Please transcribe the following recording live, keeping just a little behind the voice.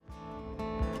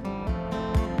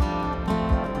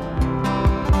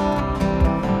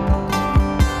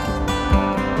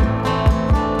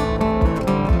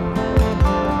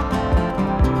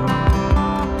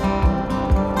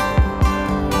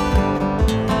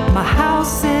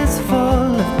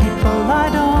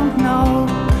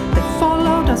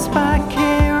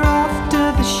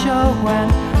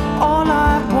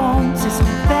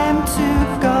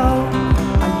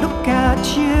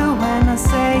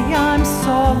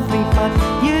but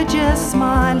you just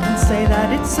smile and say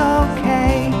that it's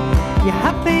okay. You're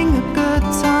having a good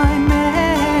time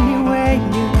anyway.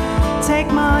 You take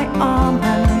my arm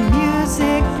and the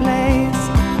music plays.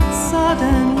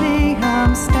 Suddenly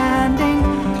I'm standing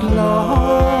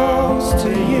close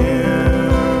to you,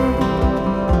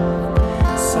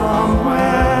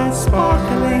 somewhere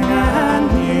sparkling and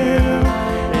new,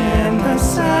 in the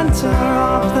center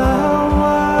of the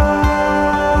world,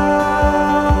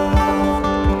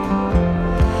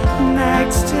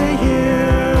 next to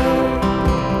you.